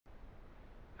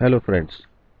Hello friends,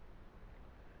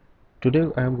 today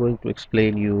I am going to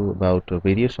explain you about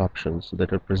various options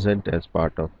that are present as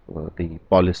part of the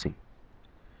policy.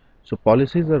 So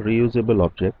policies are reusable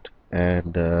object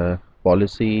and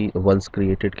policy once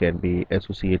created can be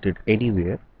associated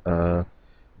anywhere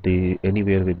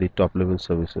with the top level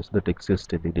services that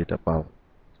exist in the data power.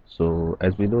 So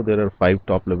as we know, there are 5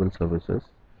 top level services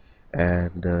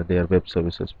and they are web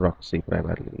services proxy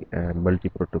primarily and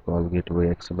multi-protocol gateway,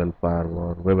 XML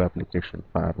firewall, web application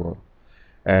firewall,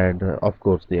 and of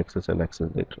course the XSL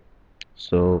accelerator.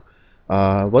 So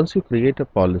once you create a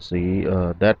policy,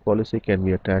 that policy can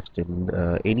be attached in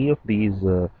any of these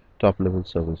top level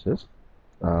services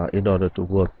in order to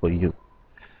work for you.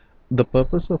 The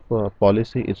purpose of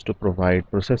policy is to provide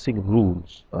processing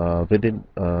rules within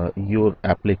your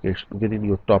application, within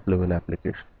your top level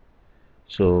application.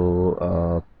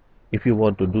 So if you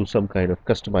want to do some kind of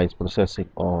customized processing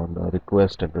on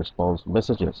request and response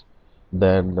messages,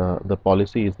 then the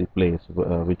policy is the place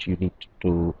which you need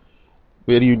to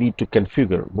where you need to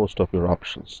configure most of your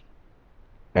options,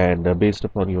 and based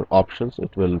upon your options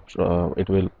it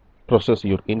will process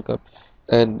your income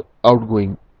and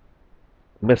outgoing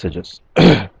messages.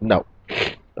 Now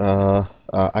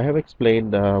I have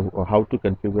explained how to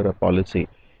configure a policy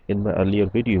in my earlier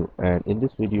video, and in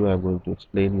this video I'm going to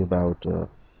explain you about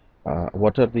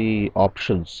what are the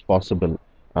options possible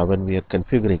when we are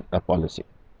configuring a policy.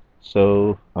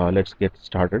 So let's get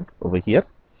started over here.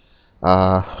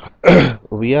 uh,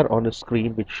 we are on a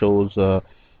screen which shows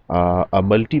a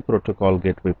multi-protocol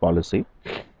gateway policy,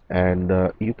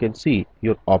 and you can see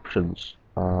your options,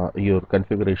 your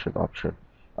configuration option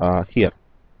here,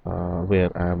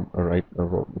 where I am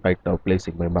right now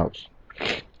placing my mouse.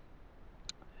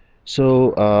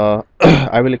 So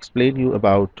I will explain you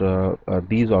about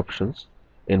these options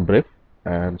in brief,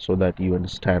 and so that you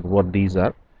understand what these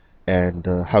are and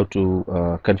how to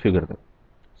configure them.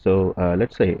 So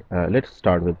let's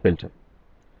start with filter.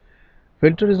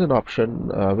 Filter is an option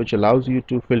which allows you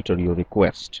to filter your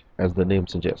request, as the name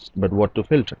suggests. But what to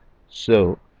filter?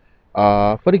 So,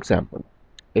 for example,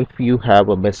 if you have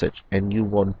a message and you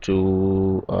want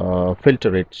to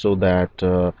filter it so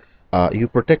that you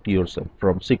protect yourself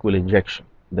from SQL injection,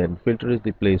 then filter is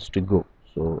the place to go.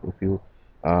 So,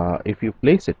 if you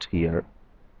place it here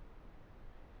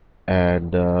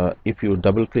and if you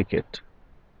double click it,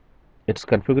 its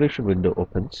configuration window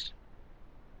opens.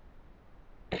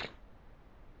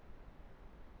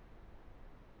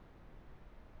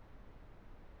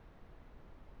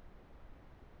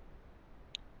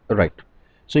 Right.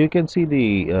 So you can see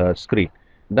the screen.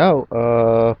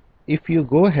 Now, if you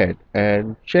go ahead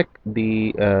and check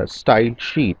the style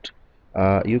sheet,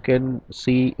 you can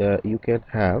see you can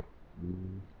have,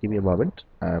 give me a moment,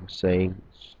 I'm saying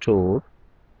store,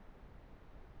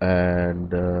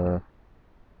 and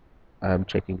I'm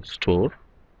checking store.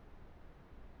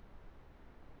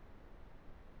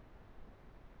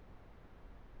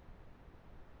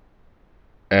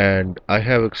 And I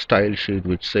have a style sheet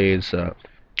which says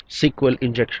SQL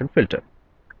injection filter.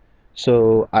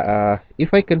 So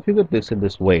if I configure this in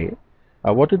this way,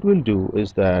 what it will do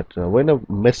is that when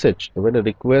a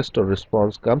request or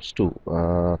response comes to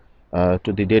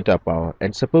the data power,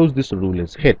 and suppose this rule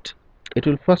is hit, it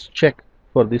will first check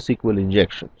for the SQL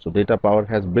injection. So data power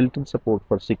has built-in support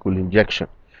for SQL injection.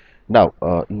 Now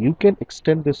you can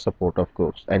extend this support, of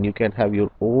course, and you can have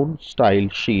your own style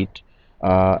sheet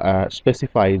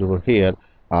specified over here,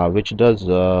 which does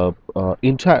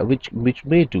which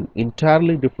may do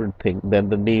entirely different thing than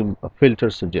the name filter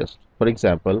suggests. For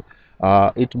example,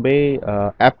 it may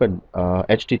append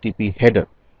HTTP header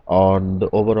on the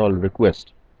overall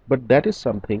request, but that is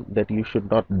something that you should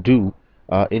not do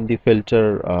in the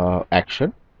filter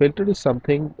action. Filter is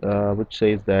something which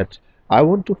says that I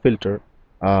want to filter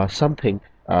something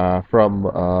from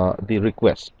the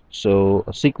request. So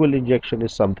SQL injection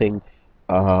is something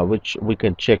which we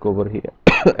can check over here.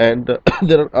 And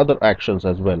there are other actions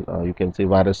as well. You can see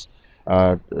virus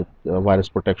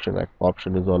protection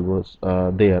option is always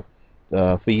there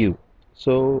for you.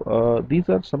 So these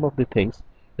are some of the things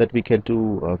that we can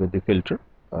do with the filter.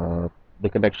 The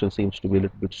connection seems to be a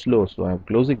little bit slow, so I'm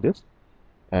closing this,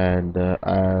 and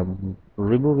I'm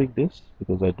removing this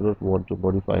because I do not want to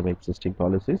modify my existing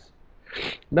policies.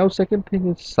 Now second thing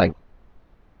is sign.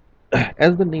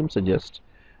 As the name suggests,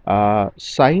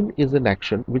 sign is an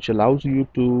action which allows you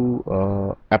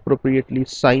to appropriately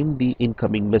sign the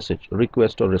incoming message,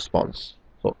 request or response.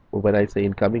 So when I say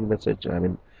incoming message, I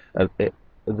mean the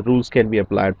rules can be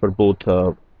applied for both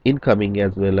incoming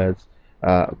as well as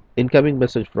incoming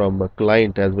message from a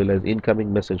client as well as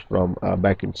incoming message from a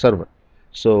backend server.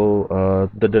 So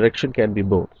the direction can be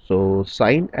both. So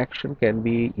sign action can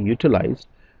be utilized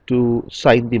to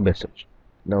sign the message.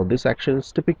 Now this action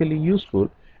is typically useful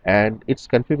and its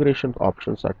configuration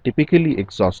options are typically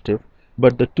exhaustive,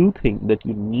 but the two things that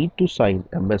you need to sign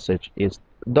a message is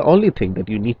the only thing that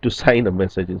you need to sign a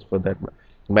message is, for that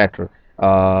matter,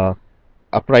 uh,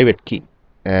 a private key.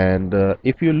 And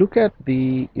if you look at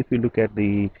the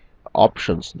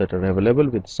options that are available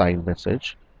with sign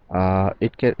message,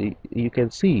 you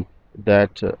can see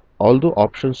that although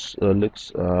options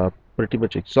looks pretty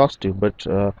much exhaustive, but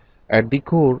at the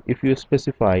core, if you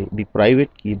specify the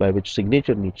private key by which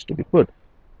signature needs to be put,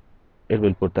 it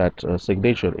will put that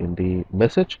signature in the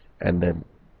message and then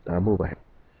move ahead.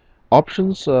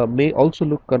 Options may also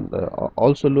look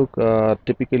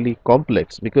typically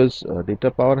complex because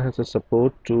Datapower has a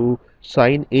support to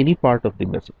sign any part of the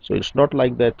message. So it's not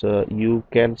like that you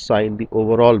can sign the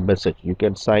overall message. You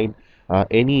can sign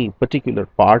any particular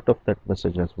part of that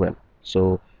message as well.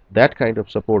 So that kind of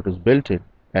support is built in,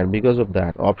 and because of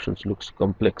that, options looks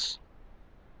complex,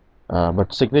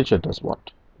 but signature does what?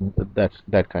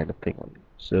 That kind of thing only.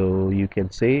 So you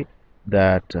can say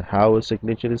that how a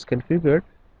signature is configured,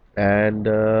 and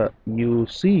you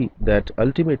see that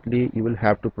ultimately you will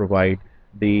have to provide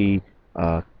the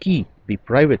key, the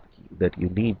private key that you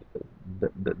need,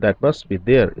 that must be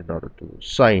there in order to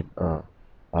sign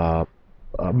a,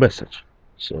 a message.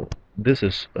 So this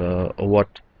is what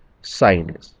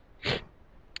sign is.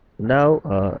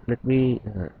 Now let me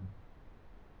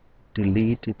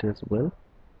delete it as well.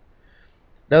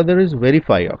 Now there is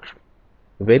verify option.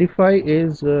 Verify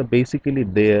is basically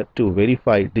there to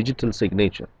verify digital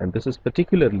signature, and this is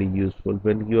particularly useful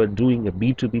when you are doing a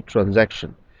B2B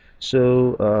transaction.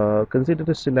 So consider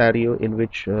a scenario in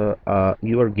which you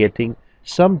are getting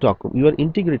some document, you are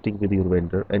integrating with your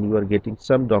vendor and you are getting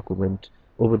some document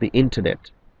over the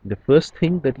internet. The first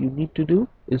thing that you need to do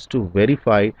is to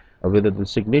verify whether the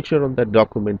signature on that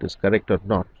document is correct or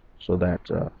not, so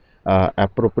that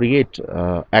appropriate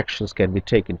actions can be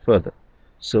taken further.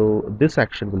 So this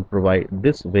action will provide,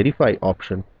 this verify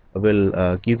option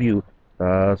will give you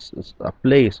a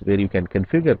place where you can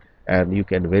configure and you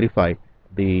can verify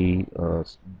the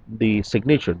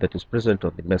signature that is present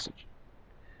on the message.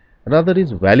 Another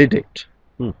is validate.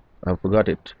 I forgot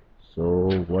it.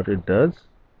 So what it does,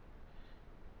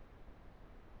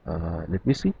 let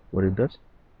me see what it does.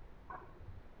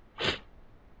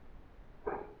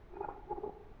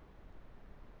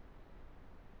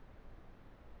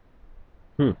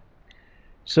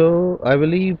 So I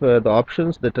believe the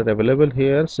options that are available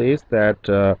here says that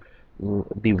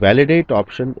the validate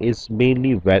option is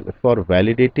mainly for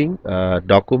validating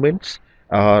documents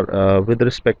or with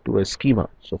respect to a schema.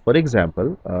 So for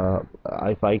example,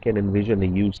 if I can envision a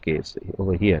use case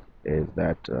over here, is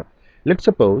that let's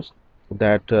suppose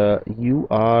that you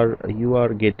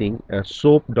are getting a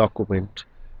SOAP document,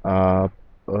 uh,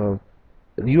 uh,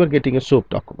 you are getting a SOAP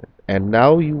document, and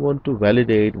now you want to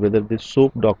validate whether this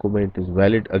SOAP document is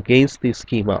valid against the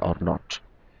schema or not.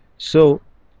 So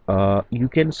you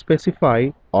can specify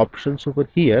options over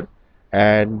here,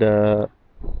 and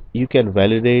you can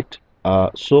validate a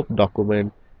SOAP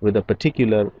document with a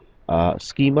particular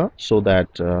schema, so that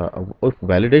if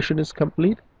validation is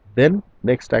complete, then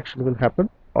next action will happen,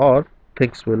 or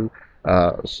things will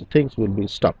be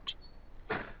stopped.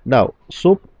 Now,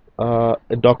 SOAP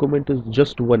a document is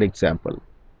just one example.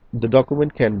 The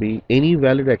document can be any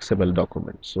valid XML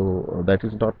document, so that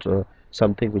is not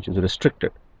something which is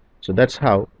restricted. So that's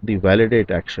how the validate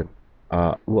action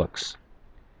works.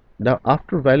 Now,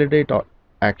 after validate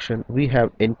action, we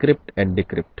have encrypt and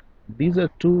decrypt. These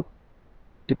are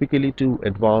typically two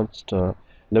advanced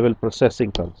level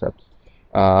processing concepts.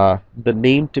 The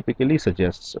name typically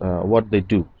suggests what they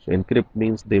do. So encrypt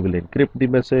means they will encrypt the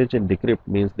message, and decrypt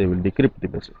means they will decrypt the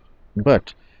message.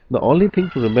 But the only thing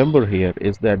to remember here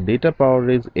is that Datapower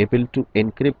is able to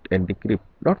encrypt and decrypt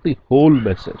not the whole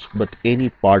message, but any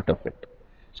part of it.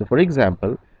 So for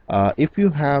example, if you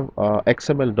have a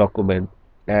XML document,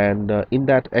 and in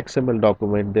that XML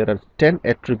document there are 10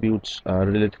 attributes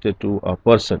related to a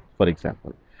person, for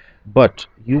example, but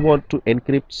you want to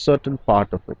encrypt certain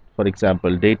part of it, for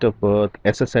example date of birth,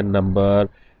 SSN number,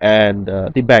 and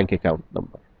the bank account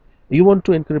number. You want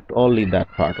to encrypt only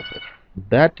that part of it.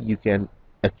 That you can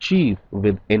achieve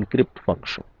with encrypt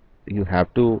function. You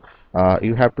have to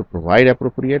provide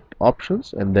appropriate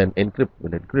options, and then encrypt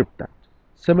will encrypt that.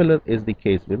 Similar is the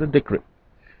case with the decrypt.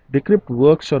 Decrypt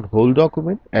works on whole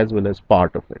document as well as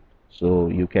part of it. So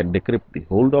you can decrypt the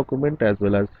whole document as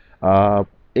well as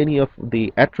any of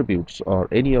the attributes or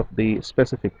any of the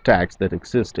specific tags that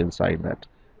exist inside that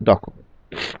document.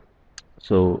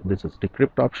 So this is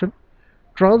decrypt option.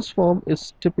 Transform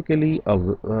is typically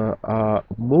a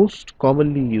most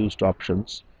commonly used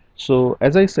options. So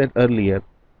as I said earlier,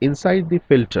 inside the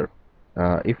filter,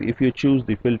 if you choose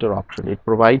the filter option, it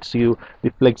provides you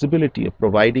the flexibility of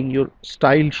providing your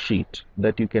style sheet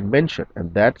that you can mention,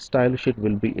 and that style sheet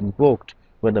will be invoked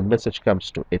when a message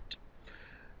comes to it.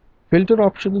 Filter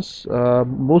options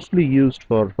mostly used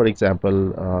for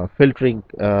example, filtering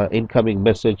incoming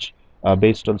message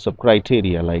based on some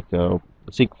criteria like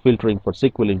filtering for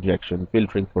SQL injection,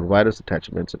 filtering for virus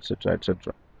attachments, etc.,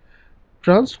 etc.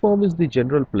 Transform is the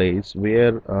general place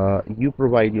where you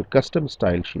provide your custom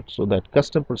style sheet so that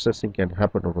custom processing can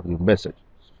happen over your message.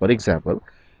 For example,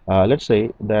 let's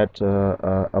say that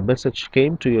a message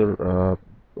came to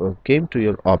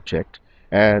your object,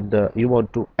 and you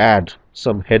want to add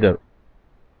some header,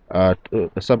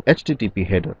 some HTTP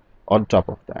header on top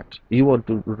of that. You want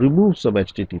to remove some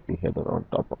HTTP header on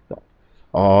top of that,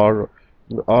 or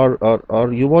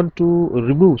or you want to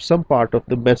remove some part of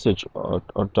the message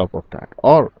on top of that,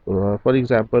 or for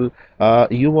example,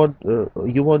 you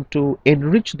want to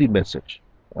enrich the message.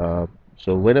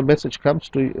 So when a message comes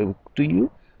to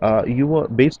you, you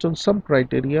want, based on some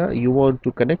criteria, you want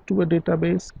to connect to a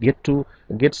database,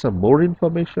 get some more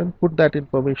information, put that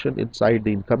information inside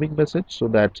the incoming message so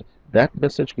that that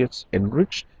message gets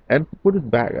enriched and put it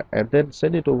back and then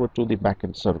send it over to the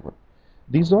backend server.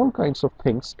 These all kinds of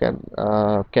things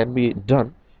can be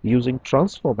done using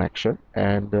transform action,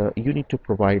 and you need to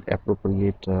provide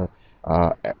appropriate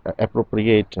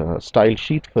style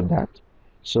sheet for that.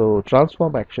 So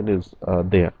transform action is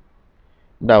there.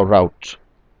 Now route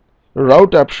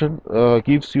option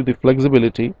gives you the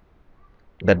flexibility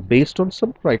that based on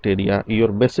some criteria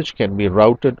your message can be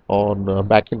routed on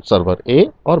backend server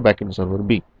A or backend server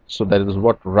B. So that is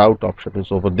what route option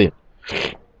is over there.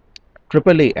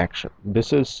 AAA action.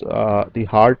 This is the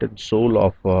heart and soul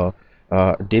of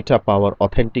Datapower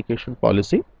authentication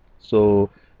policy. So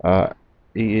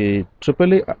the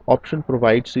AAA option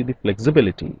provides you the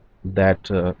flexibility that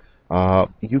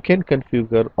you can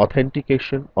configure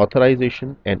authentication,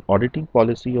 authorization, and auditing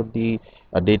policy on the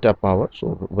Datapower. So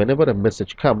whenever a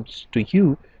message comes to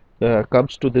you,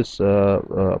 comes to this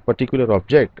particular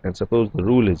object, and suppose the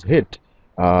rule is hit,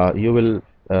 you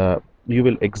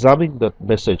will examine the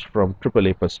message from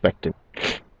AAA perspective.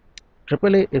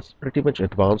 AAA is pretty much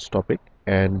advanced topic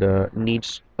and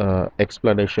needs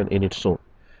explanation in its own.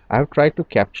 I have tried to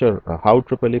capture how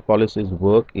AAA policies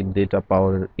work in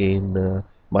Datapower in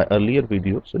my earlier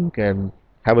video, so you can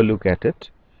have a look at it.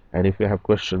 And if you have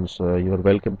questions, you are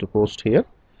welcome to post here.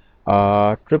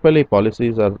 AAA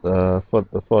policies are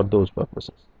for those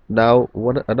purposes. Now,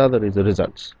 another is the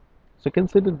results. So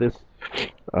consider this.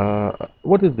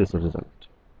 What is this result?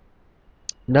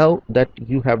 Now that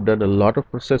you have done a lot of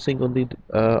processing on the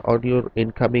on your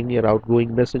incoming or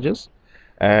outgoing messages,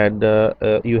 and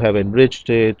you have enriched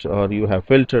it, or you have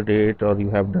filtered it, or you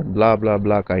have done blah blah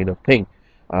blah kind of thing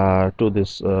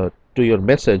to your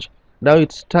message. Now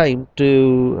it's time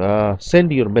to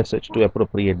send your message to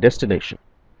appropriate destination.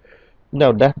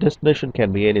 Now that destination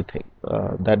can be anything.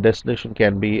 That destination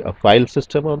can be a file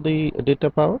system on the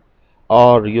Datapower,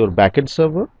 or your backend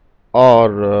server,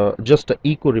 or just a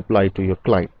echo reply to your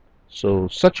client. So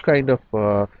such kind of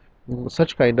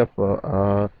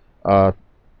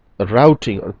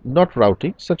routing, or not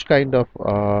routing, such kind of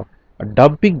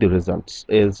dumping the results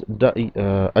is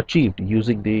achieved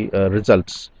using the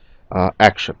results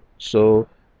action. So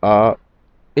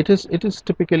it is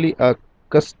typically a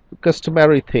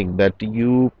customary thing that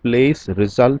you place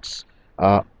results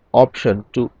option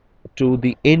to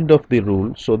the end of the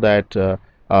rule, so that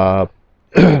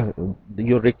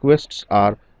your requests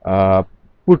are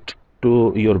put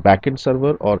to your backend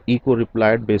server or echo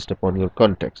replied based upon your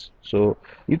context. So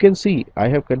you can see I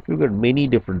have configured many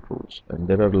different rules, and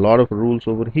there are a lot of rules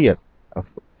over here,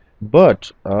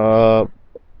 but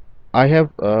I have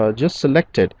just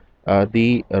selected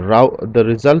the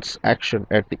results action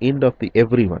at the end of the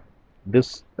everyone.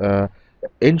 This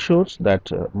ensures that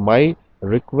my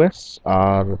requests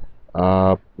are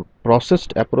uh,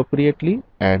 processed appropriately,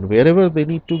 and wherever they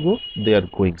need to go, they are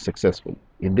going successfully.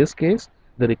 In this case,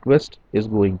 the request is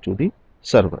going to the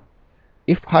server.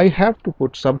 If I have to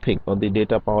put something on the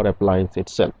Datapower appliance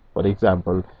itself, for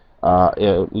example,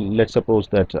 let's suppose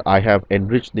that I have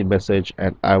enriched the message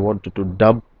and I wanted to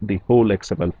dump the whole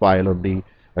XML file on the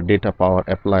Datapower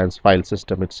appliance file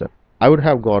system itself, I would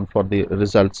have gone for the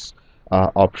results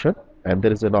option, and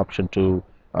there is an option to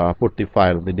put the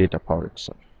file on the Datapower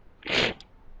itself.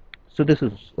 So this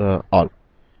is all.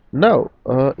 Now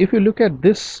if you look at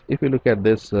this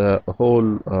whole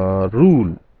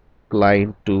rule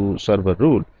client to server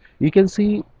rule, you can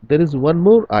see there is one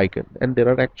more icon, and there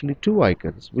are actually two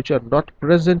icons which are not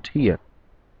present here.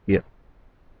 Here,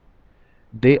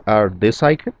 they are this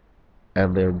icon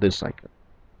and they are this icon.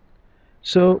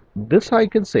 So this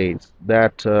icon says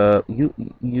that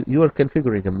you are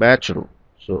configuring a match rule.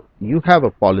 So you have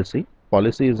a policy.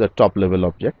 Policy is a top level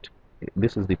object.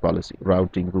 This is the policy,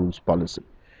 routing rules policy,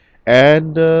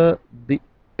 and a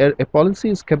policy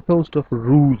is composed of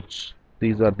rules.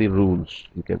 These are the rules.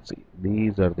 You can see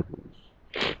these are the rules.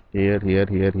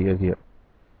 Here.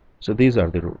 So these are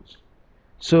the rules.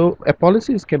 So a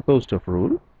policy is composed of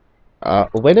rule.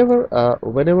 Whenever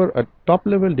a top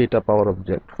level data power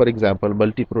object, for example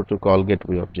multi-protocol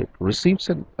gateway object, receives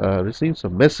a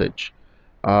message,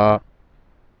 uh,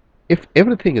 if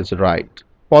everything is right,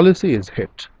 policy is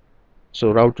hit,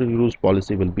 so routing rules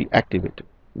policy will be activated.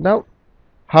 Now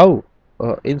how,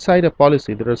 inside a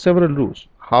policy there are several rules,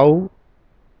 how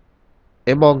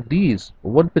among these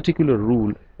one particular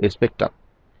rule is picked up?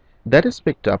 That is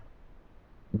picked up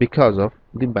because of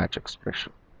the match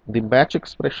expression. The match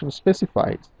expression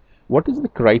specifies what is the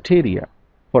criteria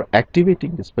for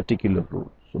activating this particular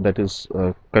rule. So that is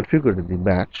configured in the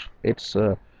match.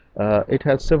 It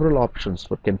has several options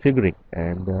for configuring,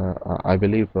 and I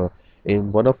believe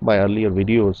in one of my earlier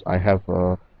videos I have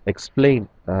explained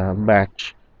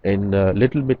match in a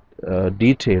little bit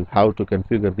detail how to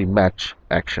configure the match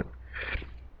action.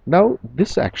 Now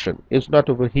this action is not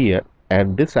over here,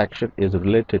 and this action is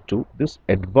related to this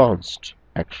advanced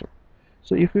action.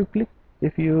 So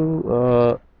if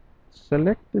you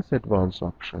select this advanced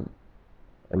option,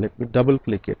 and let me double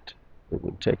click it, it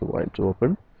will take a while to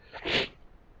open.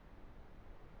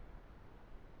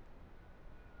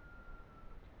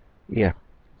 Yeah,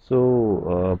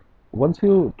 so once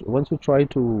you try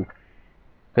to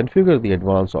configure the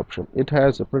advanced option, it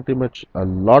has pretty much a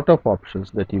lot of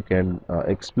options that you can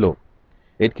explore.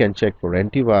 It can check for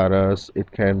antivirus,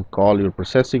 it can call your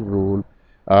processing rule,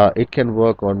 it can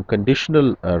work on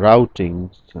conditional routing,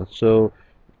 so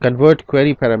convert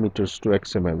query parameters to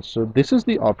XML. So this is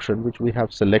the option which we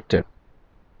have selected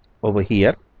over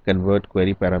here, convert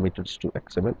query parameters to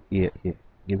XML. Here,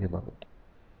 give me a moment.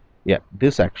 Yeah,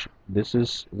 this action, this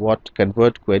is what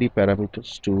convert query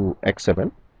parameters to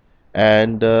XML,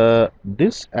 and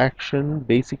this action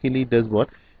basically does what?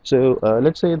 So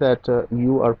let's say that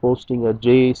you are posting a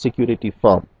J security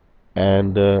form,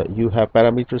 and you have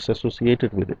parameters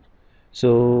associated with it.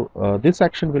 So this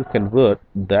action will convert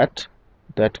that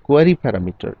query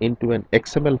parameter into an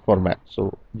XML format.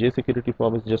 So J security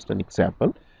form is just an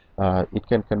example. It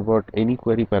can convert any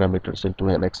query parameters into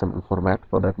an XML format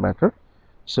for that matter.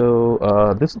 So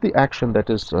this is the action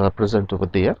that is present over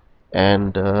there,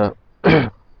 and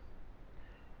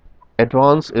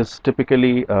advanced is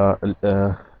typically,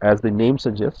 as the name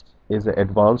suggests, is an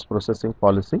advanced processing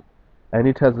policy, and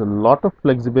it has a lot of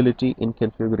flexibility in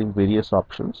configuring various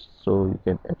options. So you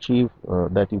can achieve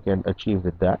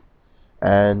with that.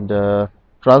 And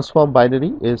transform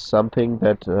binary is something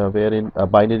that wherein a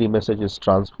binary message is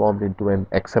transformed into an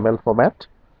XML format.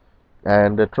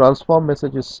 And transform is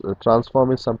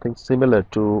something similar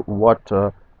to what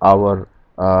our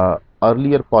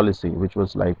earlier policy, which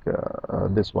was like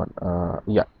this one,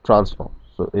 yeah, transform.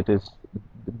 So it is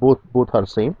both are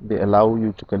same. They allow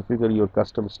you to configure your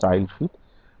custom style sheet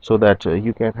so that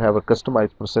you can have a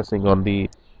customized processing on the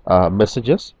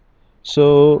messages.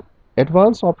 So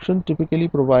advanced option typically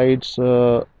provides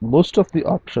most of the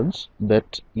options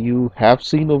that you have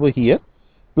seen over here,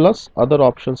 plus other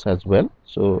options as well.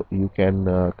 So you can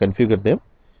configure them,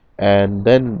 and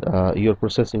then your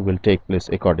processing will take place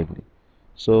accordingly.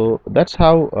 So that's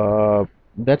how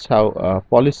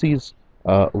policies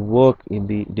work in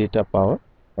the data power,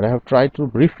 and I have tried to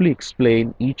briefly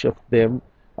explain each of them,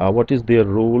 what is their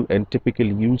role and typical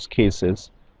use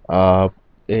cases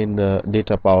in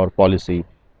data power policy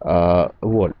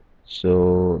world.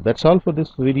 So that's all for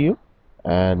this video,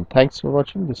 and thanks for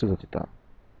watching. This is Ajitabh.